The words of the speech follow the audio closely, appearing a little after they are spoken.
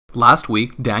Last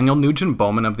week, Daniel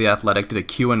Nugent-Bowman of The Athletic did a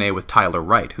Q&A with Tyler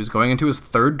Wright, who's going into his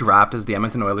third draft as the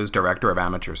Edmonton Oilers Director of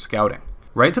Amateur Scouting.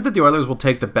 Wright said that the Oilers will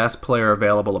take the best player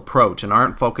available approach and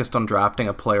aren't focused on drafting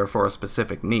a player for a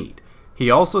specific need.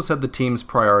 He also said the team's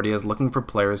priority is looking for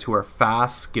players who are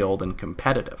fast, skilled, and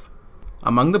competitive.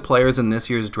 Among the players in this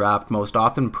year's draft most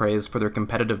often praised for their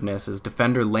competitiveness is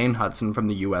defender Lane Hutson from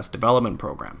the U.S. Development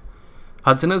Program.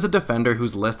 Hutson is a defender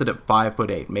who's listed at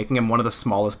 5'8", making him one of the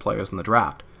smallest players in the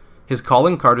draft. His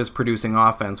calling card is producing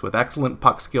offense with excellent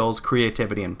puck skills,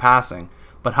 creativity, and passing,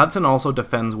 but Hutson also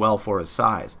defends well for his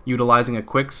size, utilizing a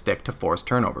quick stick to force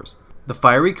turnovers. The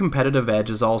fiery competitive edge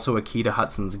is also a key to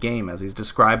Hutson's game, as he's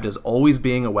described as always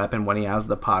being a weapon when he has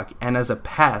the puck, and as a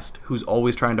pest who's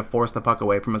always trying to force the puck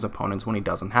away from his opponents when he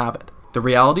doesn't have it. The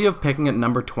reality of picking at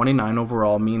number 29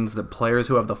 overall means that players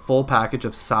who have the full package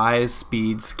of size,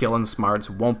 speed, skill, and smarts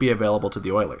won't be available to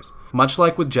the Oilers. Much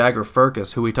like with Jagger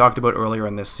Firkus, who we talked about earlier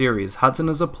in this series, Hutson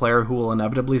is a player who will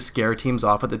inevitably scare teams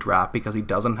off at the draft because he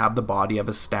doesn't have the body of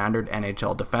a standard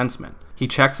NHL defenseman. He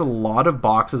checks a lot of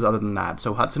boxes other than that,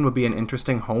 so Hutson would be an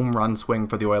interesting home run swing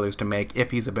for the Oilers to make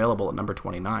if he's available at number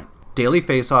 29. Daily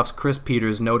Faceoff's Chris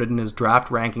Peters noted in his draft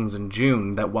rankings in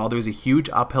June that while there's a huge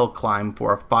uphill climb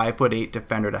for a 5'8"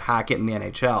 defender to hack it in the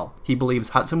NHL, he believes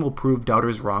Hutson will prove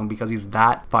doubters wrong because he's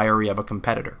that fiery of a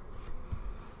competitor.